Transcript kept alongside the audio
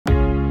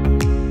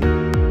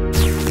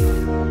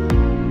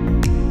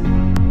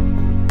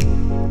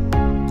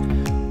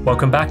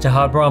Welcome back to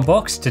Hardware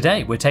Unboxed.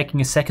 Today we're taking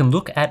a second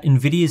look at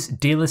Nvidia's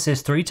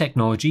DLSS 3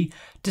 technology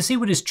to see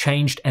what has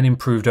changed and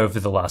improved over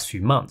the last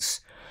few months.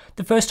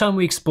 The first time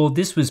we explored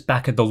this was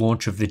back at the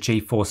launch of the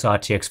GeForce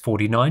RTX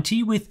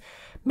 4090 with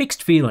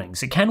mixed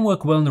feelings. It can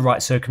work well in the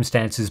right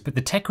circumstances, but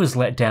the tech was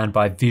let down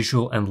by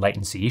visual and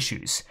latency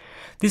issues.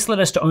 This led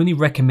us to only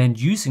recommend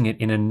using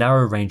it in a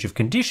narrow range of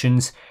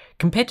conditions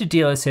compared to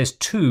DLSS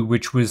 2,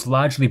 which was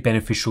largely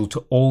beneficial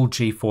to all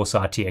GeForce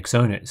RTX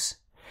owners.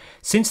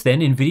 Since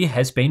then, Nvidia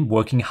has been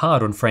working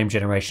hard on frame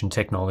generation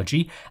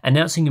technology,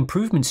 announcing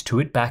improvements to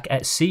it back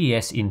at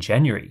CES in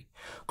January.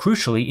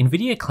 Crucially,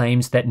 Nvidia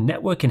claims that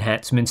network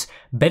enhancements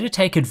better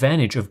take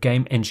advantage of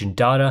game engine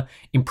data,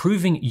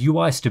 improving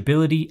UI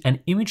stability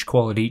and image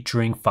quality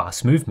during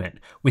fast movement,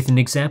 with an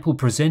example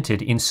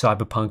presented in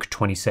Cyberpunk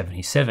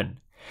 2077.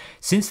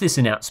 Since this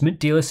announcement,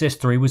 DLSS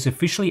 3 was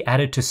officially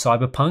added to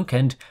Cyberpunk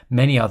and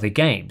many other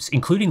games,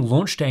 including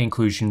launch day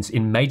inclusions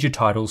in major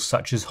titles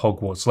such as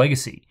Hogwarts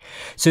Legacy.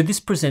 So this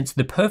presents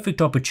the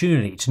perfect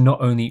opportunity to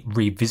not only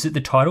revisit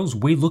the titles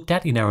we looked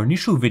at in our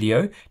initial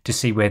video to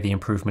see where the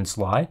improvements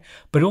lie,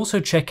 but also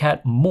check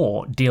out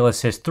more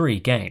DLSS 3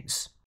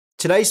 games.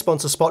 Today's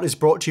sponsor spot is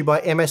brought to you by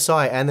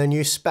MSI and the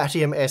new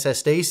Spatium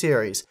SSD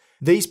series.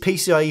 These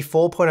PCIe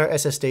 4.0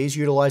 SSDs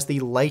utilize the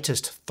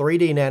latest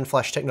 3D NAND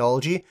flash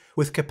technology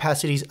with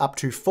capacities up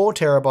to 4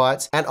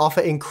 terabytes and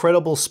offer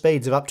incredible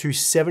speeds of up to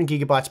 7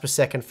 gigabytes per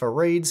second for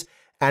reads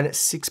and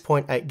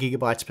 6.8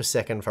 gigabytes per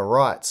second for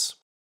writes.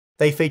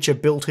 They feature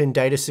built-in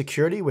data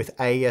security with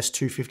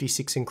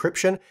AES-256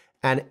 encryption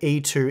and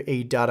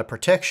E2E data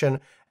protection,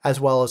 as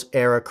well as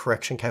error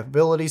correction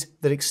capabilities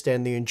that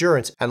extend the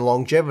endurance and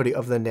longevity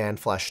of the NAND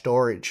flash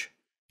storage.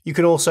 You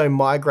can also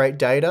migrate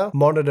data,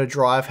 monitor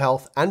drive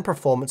health and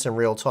performance in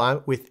real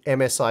time with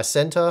MSI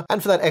Center,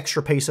 and for that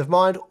extra peace of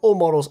mind, all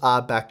models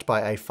are backed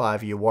by a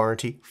 5-year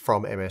warranty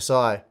from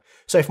MSI.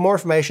 So for more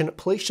information,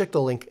 please check the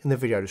link in the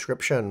video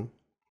description.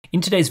 In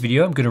today's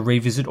video, I'm going to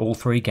revisit all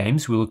 3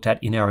 games we looked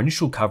at in our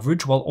initial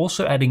coverage, while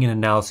also adding an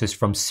analysis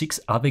from 6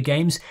 other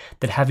games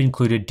that have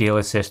included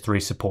DLSS 3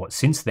 support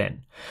since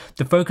then.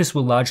 The focus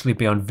will largely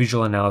be on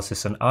visual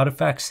analysis and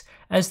artifacts,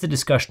 as the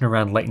discussion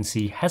around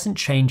latency hasn't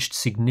changed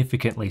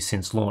significantly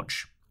since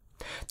launch.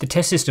 The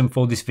test system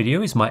for this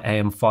video is my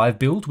AM5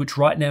 build, which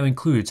right now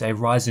includes a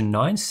Ryzen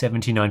 9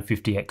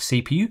 7950X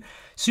CPU,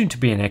 soon to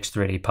be an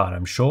X380 part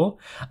I'm sure,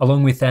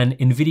 along with an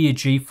Nvidia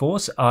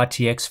GeForce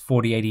RTX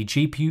 4080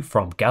 GPU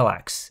from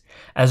Galax.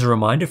 As a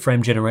reminder,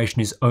 frame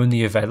generation is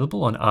only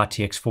available on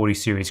RTX 40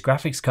 series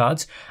graphics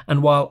cards,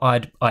 and while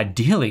I'd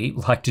ideally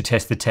like to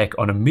test the tech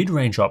on a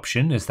mid-range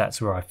option, as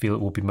that's where I feel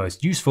it will be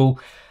most useful,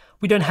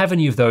 we don't have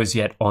any of those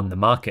yet on the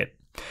market.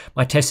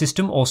 My test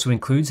system also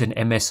includes an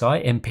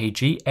MSI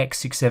MPG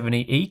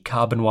X670E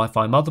carbon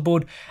Wi-Fi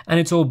motherboard,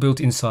 and it's all built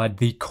inside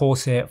the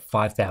Corsair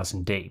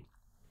 5000D.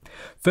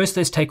 First,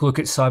 let's take a look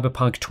at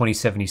Cyberpunk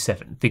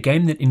 2077, the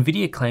game that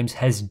Nvidia claims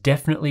has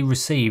definitely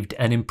received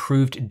an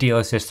improved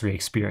DLSS 3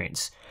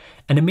 experience.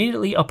 And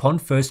immediately upon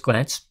first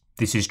glance,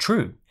 this is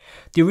true.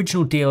 The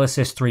original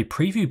DLSS 3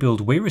 preview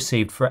build we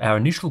received for our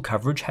initial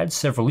coverage had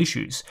several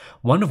issues,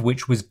 one of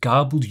which was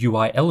garbled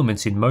UI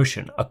elements in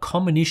motion, a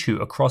common issue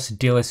across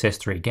DLSS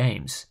 3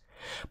 games.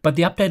 But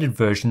the updated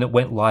version that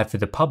went live for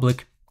the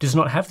public does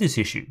not have this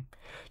issue.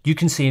 You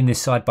can see in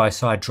this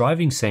side-by-side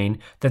driving scene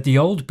that the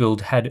old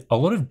build had a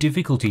lot of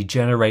difficulty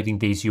generating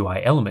these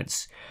UI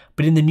elements,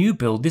 but in the new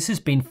build this has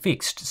been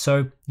fixed,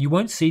 so you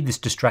won't see this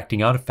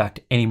distracting artifact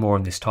anymore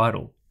in this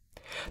title.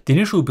 The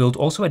initial build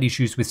also had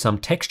issues with some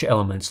texture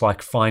elements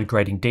like fine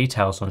grading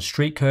details on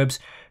street curbs.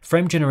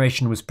 Frame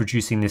generation was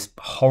producing this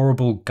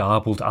horrible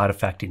garbled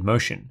artifact in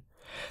motion.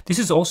 This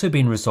has also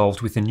been resolved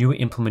with the newer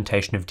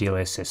implementation of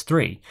DLSS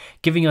 3,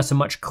 giving us a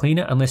much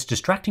cleaner and less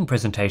distracting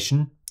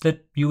presentation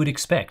that you would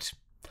expect.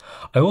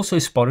 I also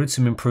spotted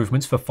some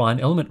improvements for fine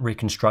element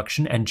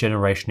reconstruction and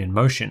generation in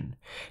motion.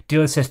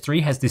 DLSS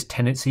 3 has this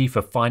tendency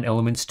for fine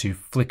elements to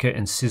flicker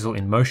and sizzle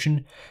in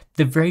motion.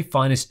 The very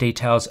finest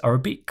details are a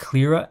bit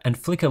clearer and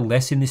flicker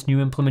less in this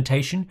new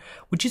implementation,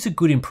 which is a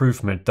good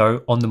improvement,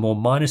 though on the more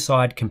minor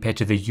side compared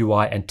to the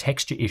UI and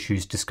texture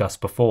issues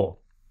discussed before.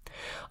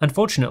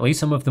 Unfortunately,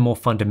 some of the more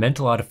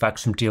fundamental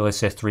artifacts from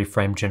DLSS 3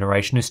 frame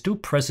generation are still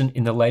present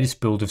in the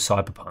latest build of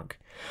Cyberpunk.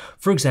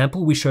 For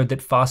example, we showed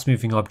that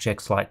fast-moving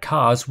objects like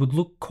cars would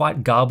look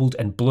quite garbled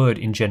and blurred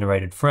in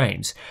generated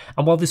frames,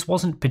 and while this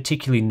wasn't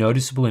particularly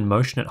noticeable in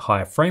motion at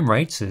higher frame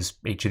rates, as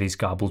each of these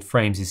garbled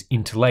frames is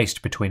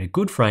interlaced between a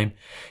good frame,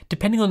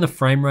 depending on the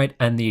frame rate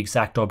and the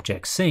exact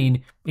object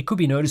seen, it could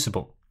be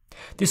noticeable.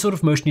 This sort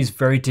of motion is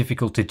very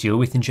difficult to deal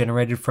with in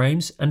generated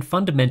frames, and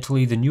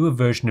fundamentally the newer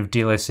version of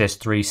DLSS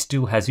 3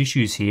 still has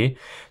issues here,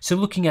 so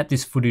looking at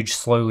this footage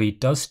slowly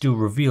does still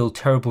reveal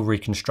terrible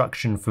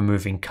reconstruction for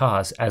moving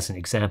cars as an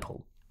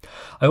example.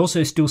 I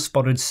also still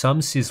spotted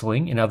some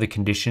sizzling in other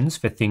conditions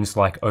for things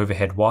like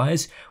overhead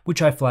wires,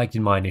 which I flagged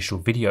in my initial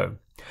video.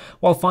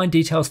 While fine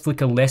details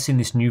flicker less in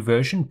this new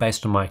version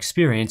based on my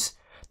experience,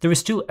 there are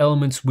still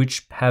elements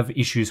which have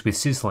issues with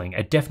sizzling,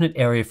 a definite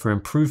area for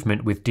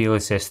improvement with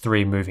DLSS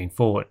 3 moving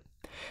forward.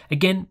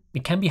 Again,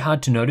 it can be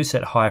hard to notice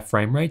at higher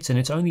frame rates, and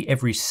it's only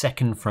every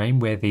second frame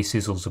where these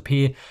sizzles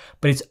appear,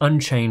 but it's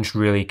unchanged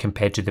really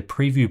compared to the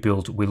preview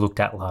build we looked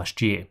at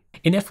last year.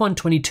 In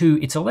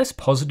F122, it's a less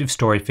positive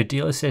story for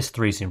DLSS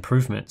 3's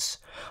improvements.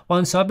 While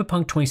in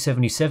Cyberpunk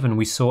 2077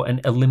 we saw an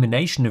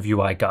elimination of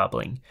UI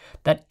garbling,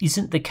 that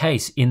isn't the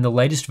case in the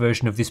latest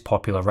version of this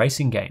popular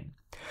racing game.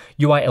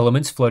 UI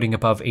elements floating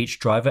above each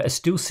driver are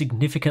still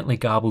significantly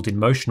garbled in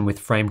motion with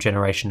frame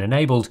generation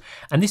enabled,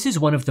 and this is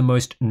one of the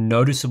most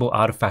noticeable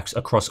artifacts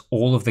across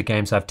all of the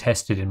games I've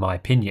tested in my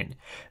opinion.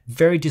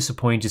 Very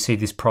disappointing to see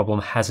this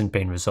problem hasn't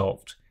been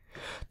resolved.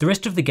 The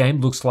rest of the game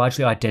looks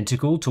largely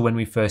identical to when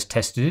we first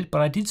tested it,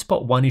 but I did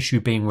spot one issue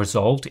being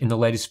resolved in the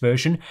latest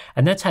version,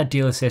 and that's how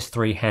DLSS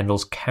 3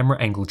 handles camera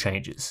angle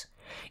changes.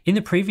 In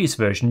the previous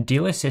version,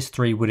 DLSS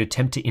 3 would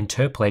attempt to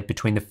interpolate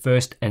between the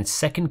first and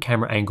second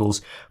camera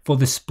angles for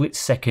the split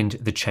second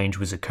the change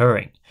was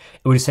occurring.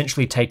 It would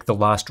essentially take the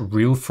last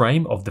real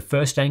frame of the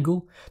first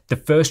angle, the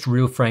first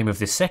real frame of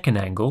the second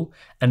angle,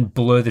 and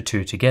blur the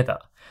two together.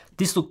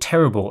 This looked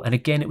terrible, and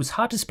again, it was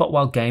hard to spot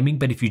while gaming,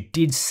 but if you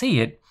did see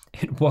it,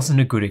 it wasn't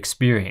a good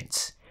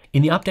experience.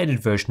 In the updated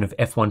version of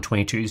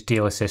F122's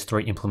DLSS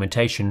 3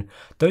 implementation,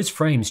 those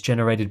frames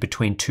generated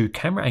between two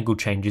camera angle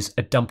changes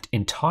are dumped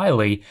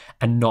entirely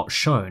and not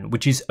shown,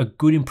 which is a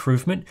good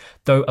improvement,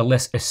 though a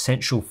less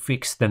essential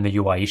fix than the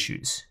UI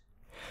issues.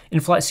 In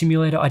Flight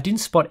Simulator, I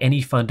didn't spot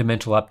any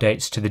fundamental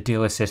updates to the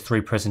DLSS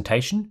 3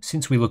 presentation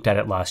since we looked at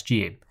it last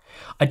year.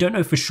 I don't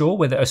know for sure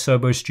whether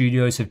Asobo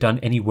Studios have done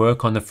any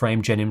work on the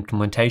frame gen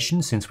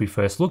implementation since we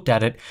first looked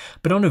at it,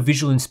 but on a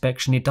visual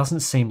inspection it doesn't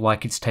seem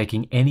like it's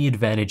taking any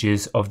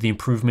advantages of the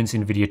improvements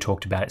Nvidia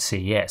talked about at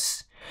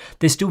CES.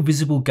 There's still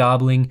visible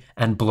garbling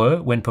and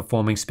blur when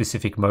performing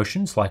specific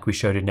motions like we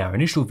showed in our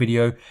initial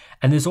video,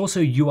 and there's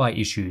also UI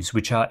issues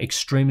which are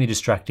extremely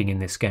distracting in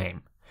this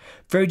game.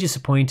 Very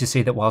disappointing to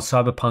see that while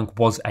Cyberpunk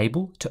was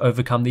able to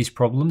overcome these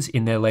problems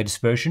in their latest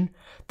version,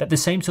 that the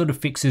same sort of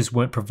fixes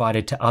weren't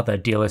provided to other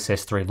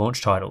DLSS 3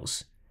 launch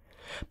titles.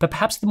 But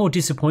perhaps the more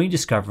disappointing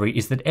discovery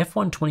is that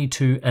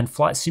F122 and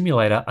Flight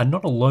Simulator are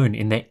not alone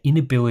in their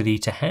inability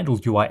to handle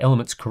UI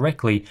elements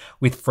correctly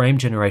with frame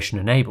generation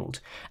enabled,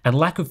 and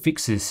lack of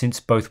fixes since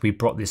both we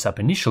brought this up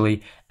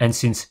initially and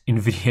since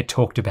Nvidia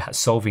talked about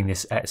solving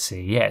this at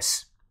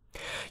CES.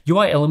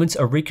 UI elements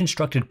are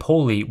reconstructed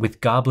poorly with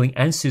garbling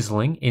and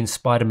sizzling in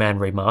Spider-Man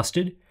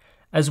Remastered,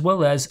 as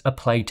well as A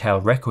Plague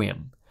Tale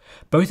Requiem.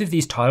 Both of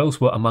these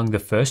titles were among the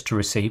first to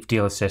receive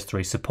DLSS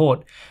 3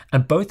 support,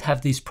 and both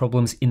have these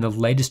problems in the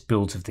latest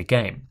builds of the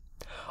game.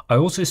 I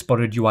also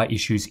spotted UI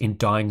issues in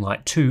Dying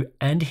Light 2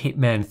 and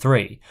Hitman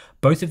 3.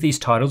 Both of these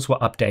titles were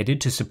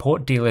updated to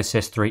support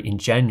DLSS 3 in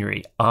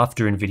January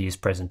after Nvidia's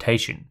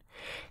presentation.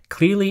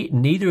 Clearly,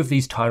 neither of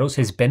these titles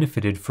has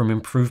benefited from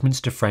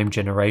improvements to frame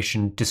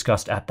generation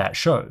discussed at that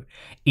show.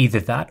 Either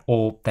that,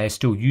 or they're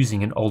still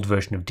using an old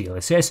version of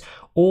DLSS,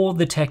 or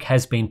the tech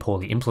has been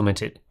poorly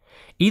implemented.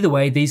 Either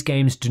way, these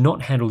games do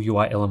not handle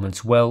UI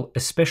elements well,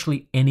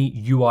 especially any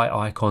UI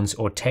icons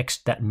or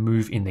text that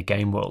move in the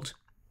game world.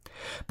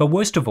 But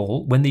worst of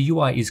all, when the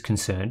UI is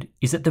concerned,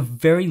 is that the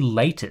very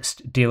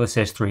latest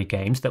DLSS 3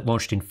 games that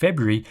launched in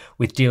February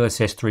with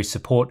DLSS 3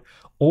 support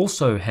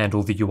also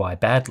handle the UI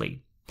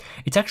badly.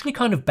 It's actually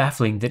kind of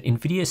baffling that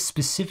Nvidia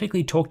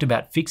specifically talked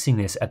about fixing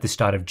this at the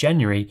start of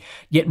January,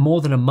 yet more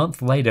than a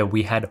month later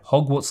we had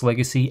Hogwarts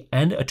Legacy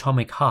and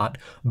Atomic Heart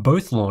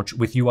both launch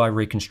with UI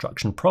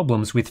reconstruction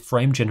problems with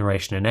frame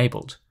generation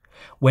enabled.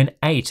 When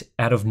 8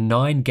 out of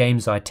 9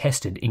 games I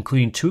tested,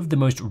 including 2 of the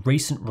most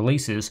recent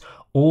releases,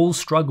 all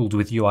struggled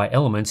with UI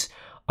elements,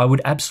 I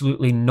would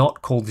absolutely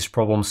not call this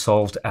problem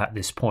solved at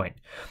this point.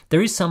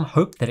 There is some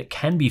hope that it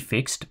can be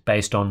fixed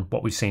based on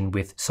what we've seen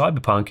with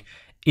Cyberpunk.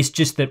 It's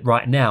just that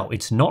right now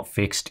it's not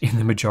fixed in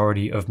the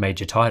majority of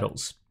major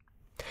titles.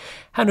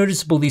 How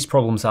noticeable these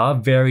problems are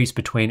varies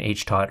between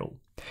each title.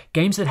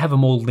 Games that have a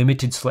more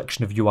limited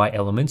selection of UI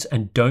elements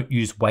and don't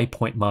use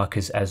waypoint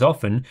markers as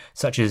often,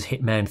 such as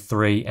Hitman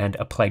 3 and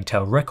A Plague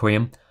Tale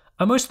Requiem,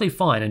 are mostly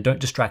fine and don't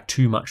distract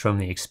too much from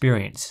the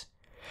experience.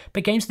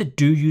 But games that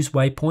do use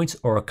waypoints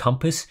or a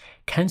compass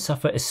can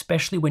suffer,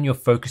 especially when you're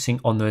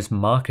focusing on those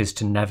markers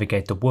to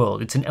navigate the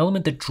world. It's an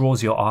element that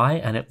draws your eye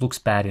and it looks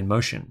bad in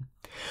motion.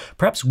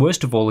 Perhaps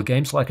worst of all are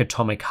games like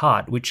Atomic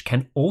Heart, which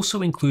can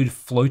also include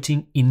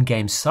floating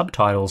in-game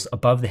subtitles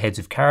above the heads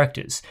of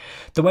characters.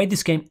 The way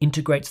this game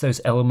integrates those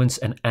elements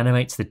and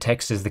animates the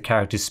text as the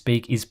characters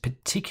speak is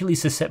particularly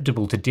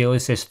susceptible to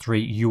DLSS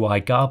 3 UI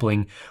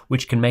garbling,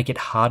 which can make it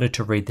harder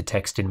to read the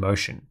text in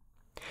motion.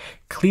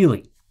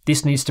 Clearly,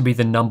 this needs to be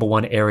the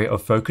 #1 area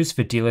of focus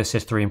for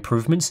DLSS 3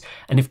 improvements,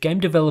 and if game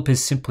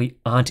developers simply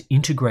aren't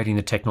integrating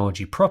the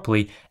technology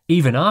properly,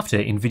 even after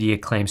Nvidia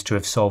claims to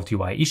have solved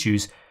UI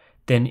issues,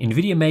 then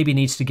Nvidia maybe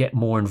needs to get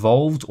more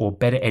involved or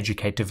better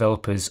educate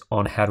developers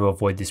on how to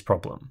avoid this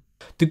problem.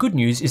 The good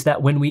news is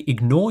that when we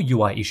ignore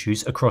UI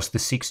issues across the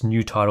 6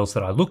 new titles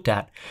that I looked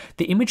at,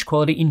 the image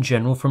quality in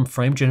general from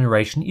frame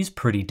generation is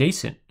pretty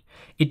decent.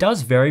 It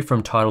does vary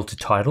from title to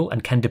title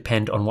and can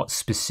depend on what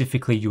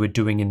specifically you are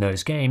doing in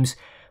those games,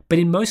 but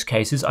in most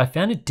cases I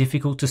found it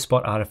difficult to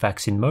spot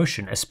artifacts in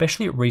motion,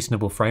 especially at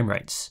reasonable frame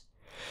rates.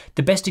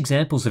 The best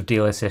examples of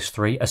DLSS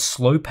 3 are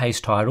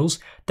slow-paced titles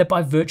that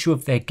by virtue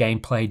of their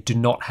gameplay do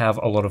not have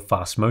a lot of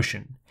fast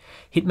motion.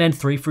 Hitman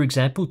 3, for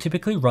example,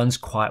 typically runs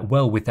quite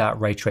well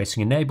without ray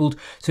tracing enabled,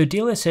 so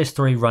DLSS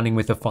 3 running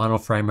with a final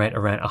frame rate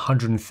around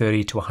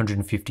 130 to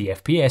 150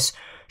 FPS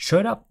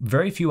showed up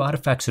very few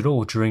artifacts at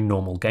all during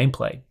normal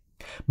gameplay.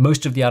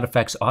 Most of the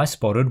artifacts I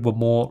spotted were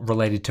more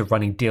related to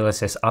running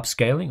DLSS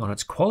upscaling on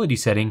its quality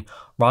setting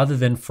rather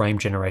than frame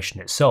generation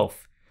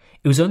itself.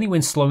 It was only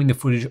when slowing the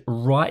footage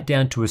right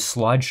down to a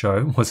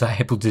slideshow was I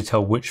able to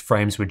tell which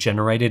frames were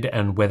generated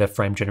and whether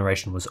frame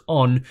generation was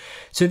on,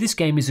 so this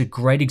game is a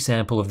great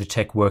example of the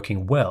tech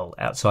working well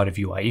outside of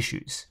UI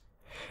issues.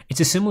 It's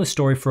a similar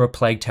story for A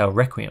Plague Tale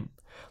Requiem.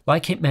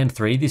 Like Hitman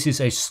 3, this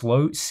is a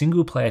slow,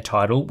 single-player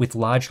title with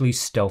largely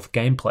stealth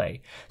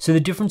gameplay, so the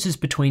differences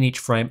between each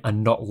frame are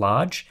not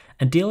large,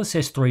 and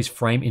DLSS 3's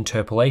frame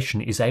interpolation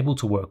is able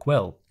to work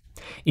well.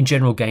 In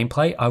general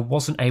gameplay, I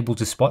wasn't able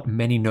to spot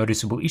many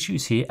noticeable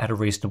issues here at a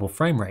reasonable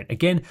frame rate.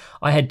 Again,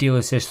 I had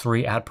DLSS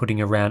 3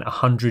 outputting around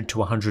 100 to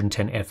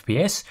 110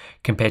 FPS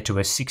compared to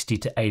a 60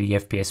 to 80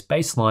 FPS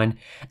baseline,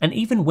 and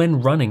even when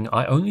running,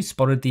 I only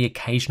spotted the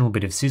occasional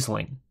bit of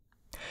sizzling.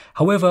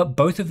 However,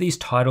 both of these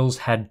titles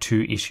had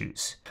two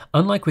issues.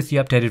 Unlike with the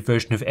updated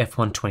version of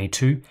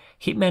F122,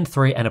 Hitman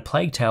 3 and A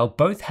Plague Tale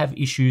both have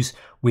issues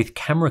with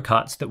camera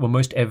cuts that were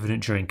most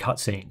evident during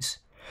cutscenes.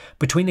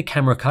 Between the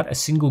camera cut, a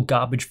single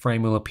garbage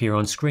frame will appear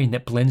on screen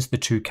that blends the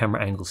two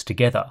camera angles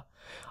together.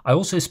 I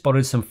also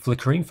spotted some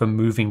flickering from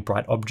moving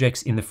bright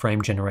objects in the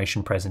frame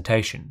generation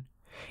presentation.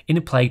 In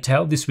A Plague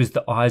Tale, this was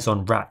the eyes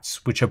on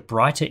rats, which are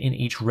brighter in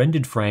each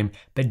rendered frame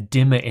but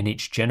dimmer in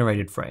each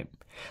generated frame.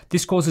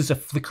 This causes a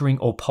flickering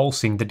or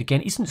pulsing that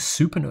again isn't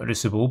super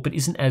noticeable but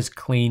isn't as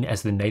clean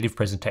as the native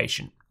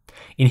presentation.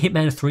 In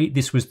Hitman 3,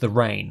 this was the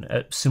rain,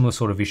 a similar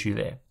sort of issue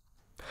there.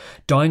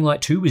 Dying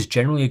Light 2 was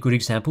generally a good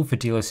example for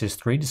DLSS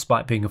 3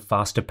 despite being a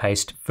faster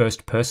paced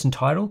first person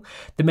title,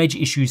 the major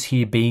issues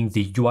here being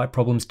the UI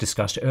problems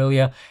discussed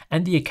earlier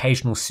and the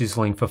occasional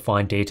sizzling for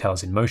fine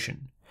details in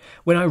motion.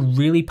 When I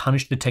really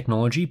punished the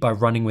technology by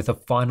running with a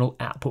final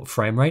output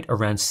frame rate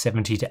around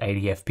 70 to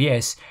 80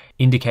 FPS,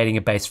 indicating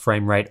a base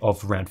frame rate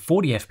of around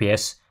 40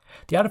 FPS,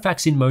 the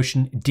artifacts in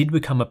motion did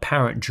become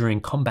apparent during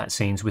combat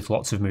scenes with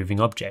lots of moving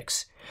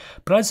objects.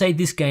 But I'd say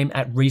this game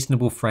at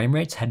reasonable frame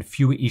rates had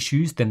fewer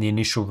issues than the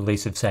initial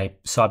release of, say,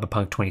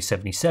 Cyberpunk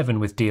 2077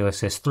 with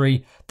DLSS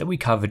 3 that we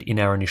covered in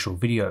our initial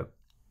video.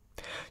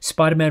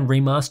 Spider-Man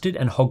Remastered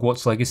and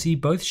Hogwarts Legacy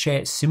both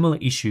share similar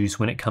issues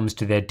when it comes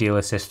to their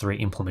DLSS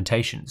 3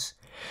 implementations.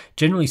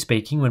 Generally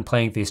speaking, when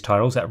playing these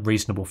titles at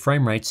reasonable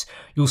frame rates,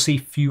 you'll see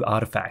few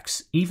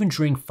artifacts, even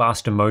during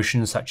faster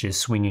motions such as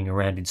swinging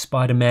around in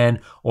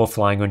Spider-Man or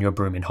flying on your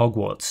broom in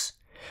Hogwarts.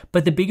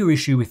 But the bigger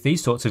issue with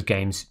these sorts of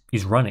games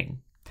is running.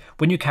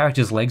 When your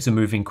character's legs are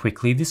moving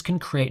quickly, this can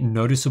create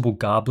noticeable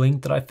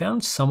garbling that I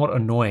found somewhat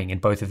annoying in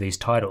both of these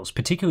titles,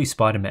 particularly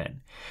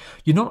Spider-Man.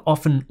 You're not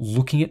often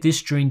looking at this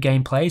during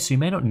gameplay, so you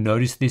may not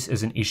notice this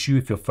as an issue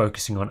if you're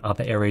focusing on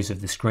other areas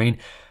of the screen,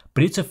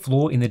 but it's a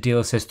flaw in the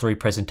DLSS 3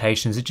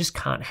 presentations that just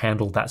can't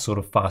handle that sort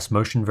of fast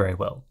motion very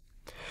well.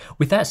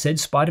 With that said,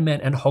 Spider-Man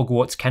and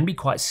Hogwarts can be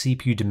quite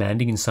CPU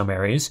demanding in some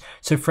areas,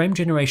 so frame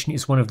generation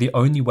is one of the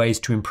only ways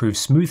to improve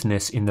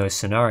smoothness in those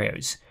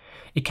scenarios.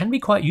 It can be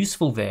quite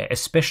useful there,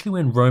 especially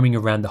when roaming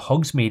around the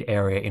Hogsmeade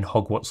area in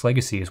Hogwarts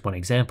Legacy as one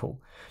example.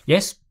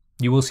 Yes,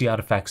 you will see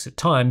artifacts at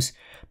times,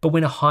 but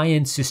when a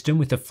high-end system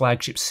with a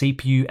flagship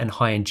CPU and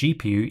high-end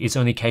GPU is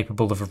only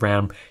capable of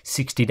around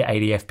 60 to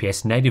 80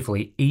 FPS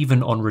natively,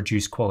 even on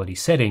reduced quality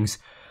settings,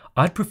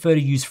 I'd prefer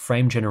to use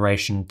frame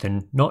generation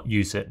than not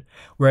use it,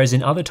 whereas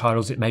in other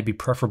titles it may be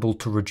preferable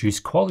to reduce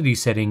quality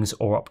settings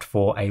or opt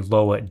for a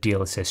lower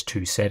DLSS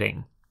 2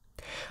 setting.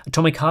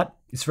 Atomic Heart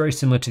is very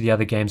similar to the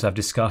other games I've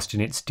discussed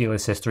in its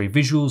DLSS 3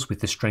 visuals with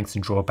the strengths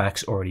and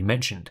drawbacks already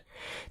mentioned.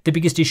 The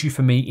biggest issue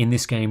for me in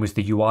this game was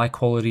the UI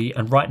quality,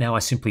 and right now I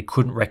simply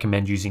couldn't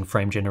recommend using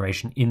frame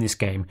generation in this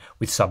game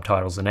with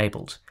subtitles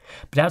enabled.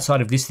 But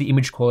outside of this, the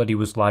image quality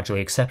was largely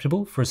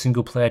acceptable for a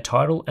single player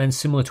title and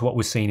similar to what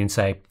was seen in,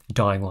 say,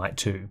 Dying Light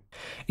 2.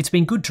 It's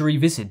been good to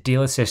revisit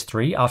DLSS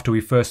 3 after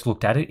we first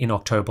looked at it in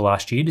October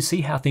last year to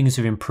see how things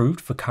have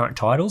improved for current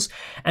titles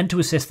and to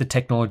assess the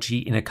technology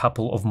in a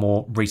couple of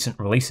more recent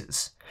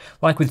releases.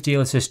 Like with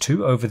DLSS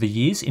 2 over the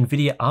years,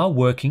 Nvidia are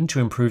working to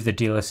improve the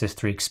DLSS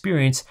 3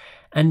 experience,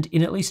 and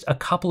in at least a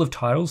couple of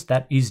titles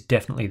that is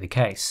definitely the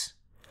case.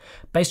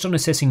 Based on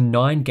assessing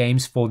 9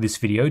 games for this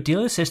video,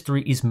 DLSS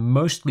 3 is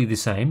mostly the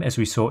same as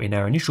we saw in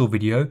our initial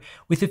video,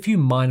 with a few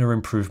minor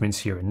improvements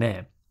here and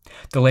there.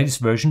 The latest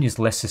version is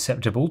less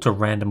susceptible to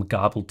random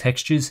garbled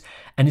textures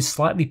and is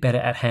slightly better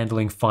at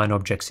handling fine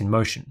objects in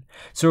motion.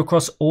 So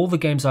across all the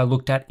games I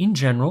looked at in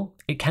general,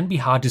 it can be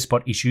hard to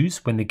spot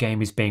issues when the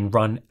game is being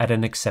run at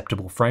an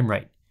acceptable frame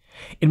rate.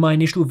 In my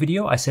initial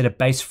video, I said a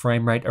base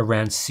frame rate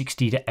around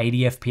 60 to 80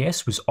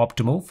 FPS was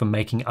optimal for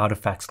making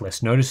artifacts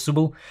less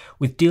noticeable,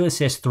 with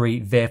DLSS 3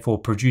 therefore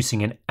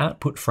producing an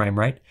output frame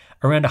rate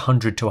around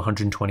 100 to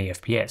 120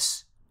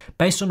 FPS.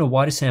 Based on a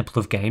wider sample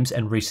of games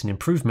and recent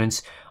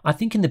improvements, I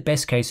think in the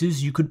best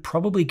cases you could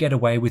probably get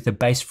away with a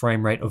base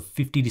frame rate of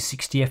 50 to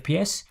 60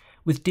 FPS,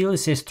 with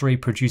DLSS 3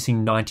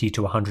 producing 90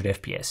 to 100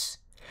 FPS.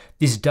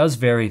 This does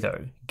vary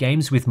though.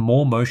 Games with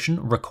more motion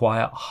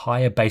require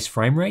higher base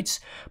frame rates,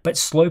 but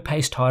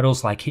slow-paced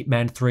titles like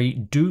Hitman 3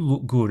 do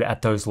look good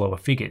at those lower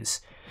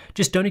figures.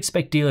 Just don't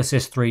expect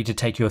DLSS 3 to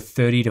take your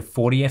 30 to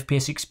 40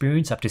 FPS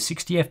experience up to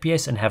 60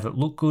 FPS and have it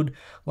look good.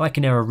 Like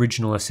in our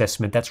original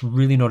assessment, that's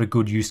really not a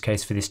good use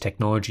case for this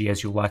technology,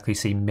 as you'll likely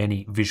see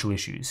many visual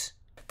issues.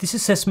 This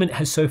assessment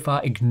has so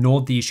far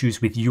ignored the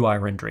issues with UI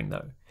rendering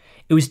though.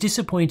 It was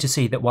disappointing to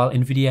see that while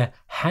Nvidia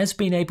has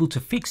been able to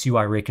fix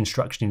UI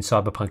reconstruction in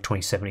Cyberpunk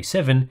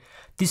 2077,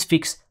 this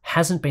fix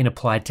hasn't been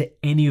applied to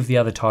any of the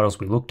other titles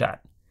we looked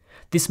at.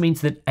 This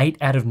means that 8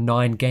 out of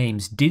 9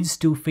 games did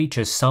still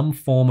feature some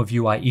form of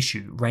UI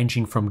issue,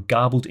 ranging from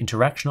garbled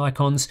interaction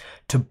icons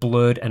to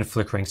blurred and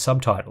flickering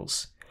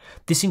subtitles.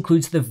 This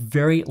includes the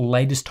very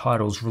latest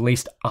titles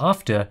released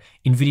after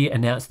Nvidia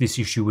announced this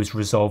issue was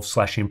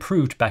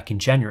resolved/improved back in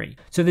January.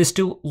 So there's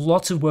still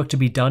lots of work to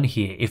be done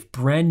here if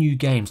brand new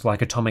games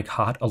like Atomic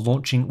Heart are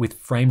launching with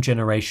frame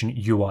generation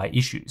UI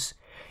issues.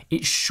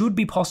 It should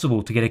be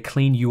possible to get a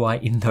clean UI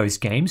in those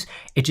games,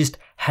 it just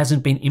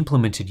hasn't been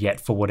implemented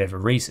yet for whatever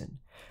reason.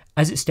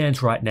 As it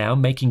stands right now,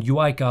 making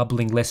UI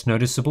garbling less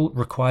noticeable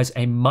requires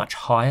a much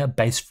higher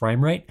base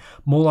frame rate,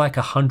 more like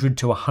 100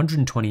 to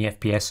 120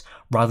 FPS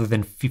rather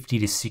than 50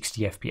 to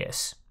 60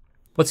 FPS.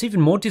 What's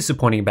even more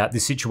disappointing about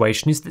this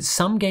situation is that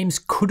some games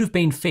could have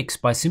been fixed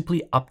by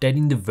simply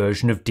updating the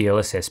version of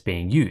DLSS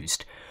being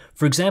used.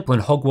 For example,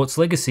 in Hogwarts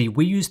Legacy,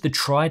 we used the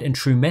tried and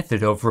true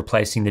method of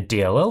replacing the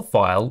DLL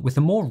file with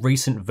a more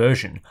recent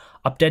version,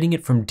 updating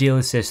it from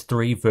DLSS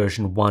 3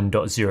 version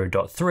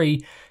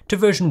 1.0.3 to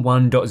version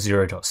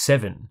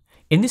 1.0.7.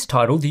 In this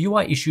title, the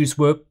UI issues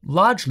were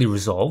largely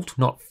resolved,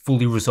 not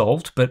fully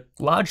resolved, but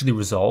largely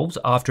resolved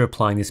after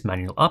applying this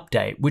manual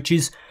update, which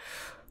is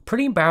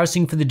pretty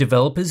embarrassing for the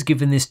developers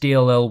given this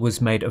DLL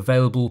was made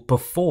available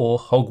before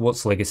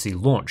Hogwarts Legacy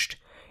launched.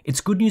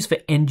 It's good news for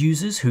end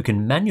users who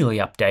can manually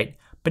update,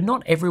 but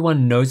not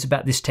everyone knows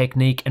about this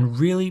technique, and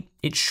really,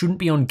 it shouldn't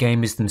be on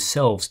gamers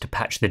themselves to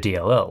patch the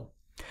DLL.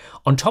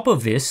 On top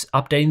of this,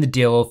 updating the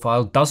DLL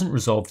file doesn't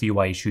resolve the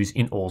UI issues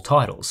in all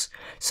titles.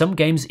 Some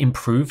games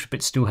improved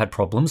but still had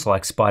problems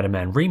like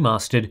Spider-Man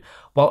Remastered,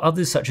 while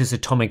others such as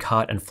Atomic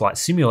Heart and Flight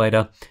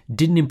Simulator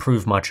didn't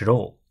improve much at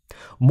all.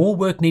 More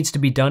work needs to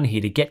be done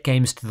here to get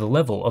games to the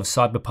level of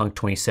Cyberpunk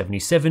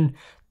 2077,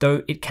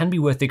 though it can be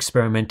worth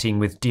experimenting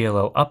with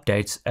DLL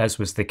updates, as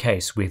was the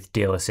case with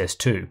DLSS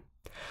 2.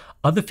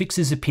 Other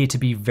fixes appear to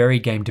be very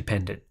game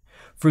dependent.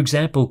 For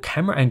example,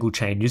 camera angle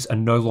changes are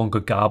no longer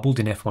garbled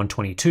in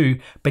F122,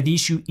 but the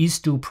issue is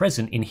still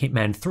present in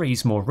Hitman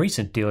 3's more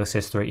recent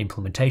DLSS 3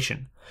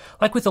 implementation.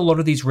 Like with a lot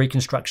of these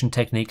reconstruction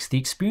techniques, the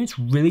experience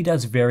really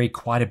does vary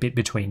quite a bit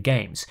between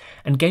games,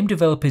 and game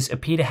developers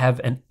appear to have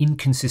an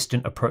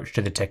inconsistent approach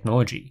to the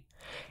technology.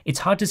 It's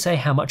hard to say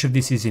how much of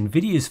this is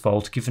Nvidia's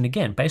fault, given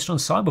again, based on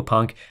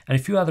Cyberpunk and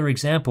a few other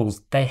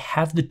examples, they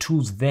have the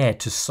tools there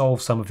to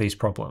solve some of these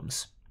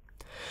problems.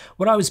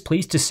 What I was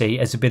pleased to see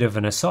as a bit of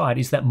an aside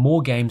is that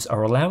more games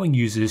are allowing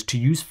users to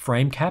use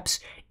frame caps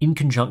in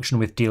conjunction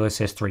with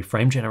DLSS 3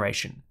 frame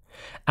generation.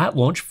 At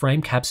launch,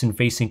 frame caps and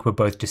VSync were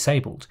both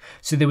disabled,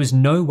 so there was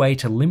no way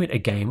to limit a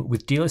game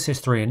with DLSS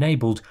 3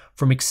 enabled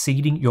from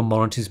exceeding your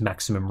monitor's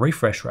maximum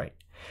refresh rate.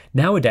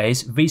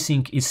 Nowadays,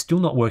 VSync is still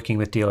not working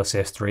with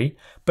DLSS 3,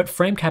 but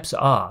frame caps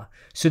are,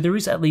 so there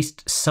is at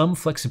least some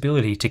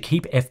flexibility to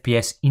keep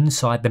FPS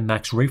inside the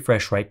max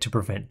refresh rate to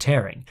prevent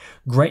tearing.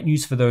 Great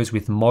news for those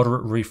with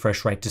moderate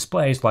refresh rate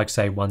displays like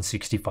say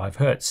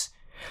 165Hz.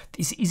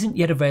 This isn't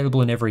yet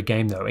available in every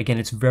game though, again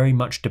it's very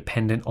much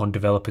dependent on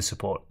developer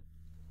support.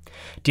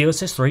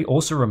 DLSS 3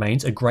 also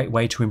remains a great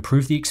way to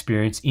improve the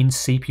experience in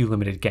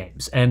CPU-limited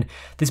games, and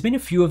there's been a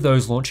few of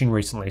those launching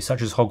recently,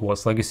 such as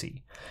Hogwarts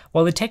Legacy.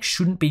 While the tech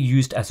shouldn't be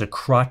used as a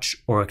crutch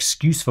or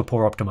excuse for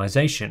poor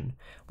optimization,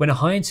 when a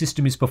high-end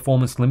system is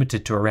performance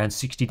limited to around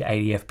 60 to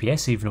 80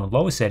 FPS even on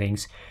lower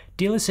settings,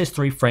 DLSS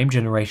 3 frame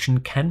generation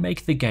can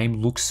make the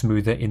game look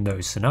smoother in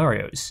those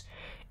scenarios.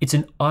 It's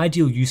an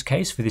ideal use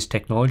case for this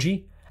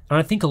technology, and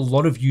I think a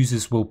lot of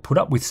users will put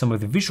up with some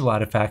of the visual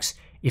artifacts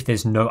if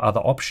there's no other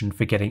option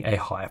for getting a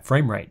higher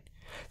frame rate.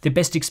 The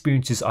best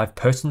experiences I've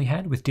personally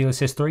had with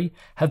DLSS 3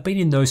 have been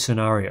in those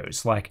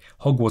scenarios, like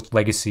Hogwarts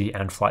Legacy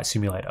and Flight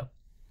Simulator.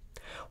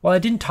 While I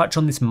didn't touch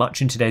on this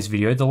much in today's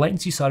video, the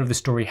latency side of the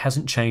story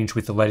hasn't changed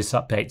with the latest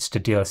updates to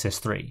DLSS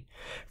 3.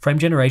 Frame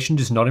generation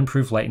does not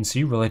improve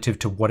latency relative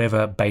to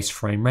whatever base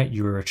frame rate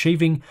you are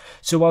achieving,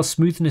 so while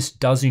smoothness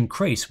does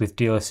increase with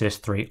DLSS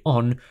 3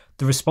 on,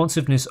 the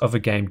responsiveness of a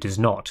game does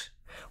not.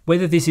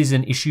 Whether this is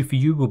an issue for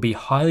you will be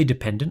highly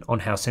dependent on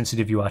how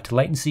sensitive you are to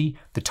latency,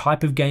 the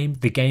type of game,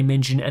 the game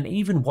engine, and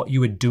even what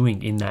you are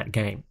doing in that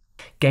game.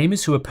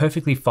 Gamers who are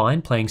perfectly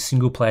fine playing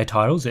single-player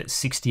titles at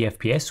 60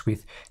 FPS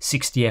with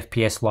 60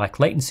 FPS-like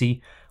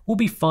latency will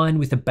be fine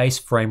with a base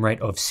frame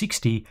rate of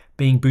 60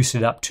 being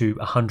boosted up to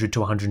 100 to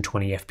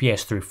 120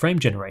 FPS through frame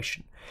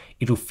generation.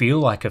 It'll feel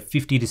like a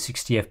 50 to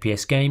 60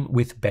 FPS game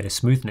with better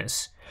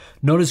smoothness.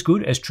 Not as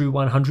good as true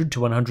 100 to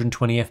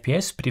 120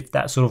 FPS, but if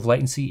that sort of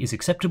latency is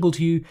acceptable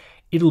to you,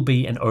 it'll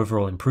be an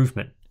overall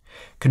improvement.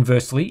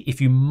 Conversely,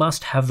 if you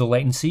must have the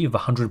latency of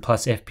 100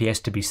 plus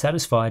FPS to be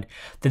satisfied,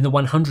 then the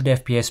 100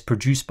 FPS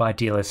produced by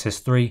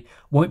DLSS 3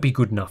 won't be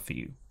good enough for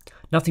you.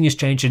 Nothing has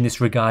changed in this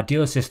regard.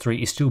 DLSS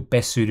 3 is still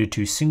best suited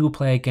to single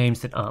player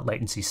games that aren't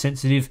latency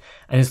sensitive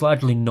and is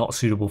largely not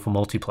suitable for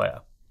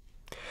multiplayer.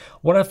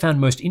 What I found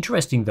most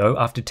interesting though,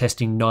 after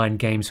testing 9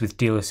 games with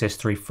DLSS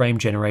 3 frame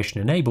generation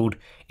enabled,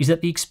 is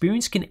that the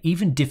experience can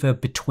even differ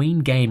between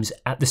games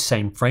at the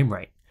same frame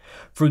rate.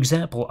 For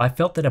example, I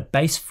felt that a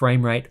base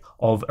frame rate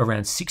of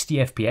around 60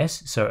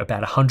 FPS, so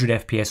about 100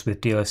 FPS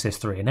with DLSS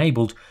 3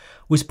 enabled,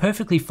 was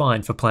perfectly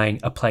fine for playing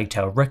A Plague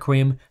Tale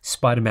Requiem,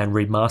 Spider-Man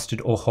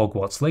Remastered or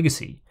Hogwarts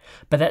Legacy.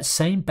 But that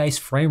same base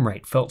frame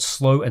rate felt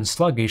slow and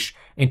sluggish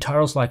in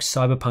titles like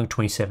Cyberpunk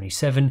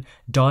 2077,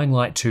 Dying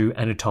Light 2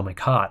 and Atomic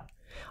Heart.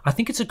 I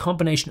think it's a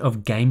combination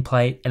of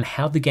gameplay and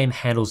how the game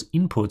handles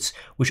inputs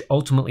which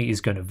ultimately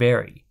is going to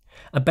vary.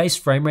 A base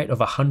frame rate of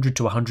 100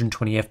 to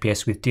 120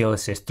 FPS with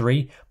DLSS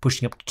 3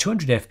 pushing up to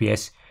 200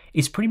 FPS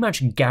is pretty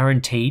much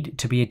guaranteed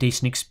to be a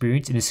decent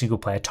experience in a single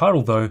player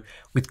title though,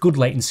 with good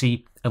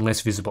latency and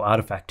less visible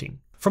artifacting.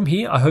 From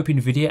here, I hope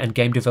Nvidia and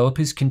game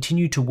developers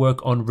continue to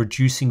work on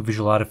reducing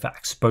visual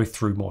artifacts, both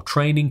through more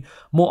training,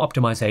 more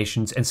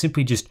optimizations, and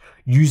simply just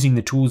using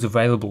the tools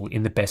available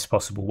in the best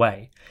possible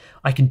way.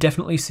 I can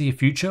definitely see a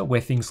future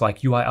where things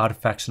like UI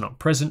artifacts are not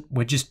present.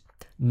 We're just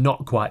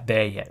not quite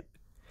there yet.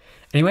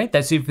 Anyway,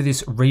 that's it for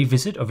this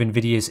revisit of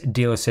Nvidia's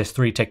DLSS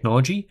 3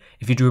 technology.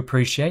 If you do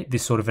appreciate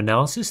this sort of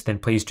analysis, then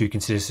please do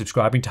consider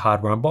subscribing to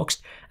Hardware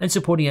Unboxed and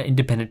supporting our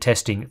independent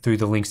testing through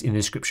the links in the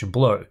description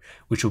below,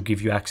 which will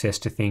give you access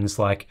to things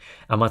like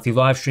our monthly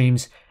live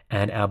streams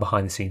and our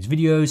behind the scenes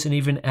videos and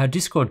even our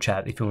Discord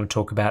chat if you want to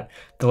talk about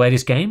the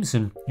latest games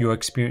and your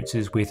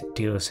experiences with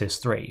DLSS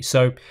 3.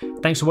 So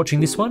thanks for watching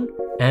this one,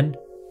 and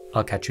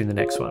I'll catch you in the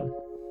next one.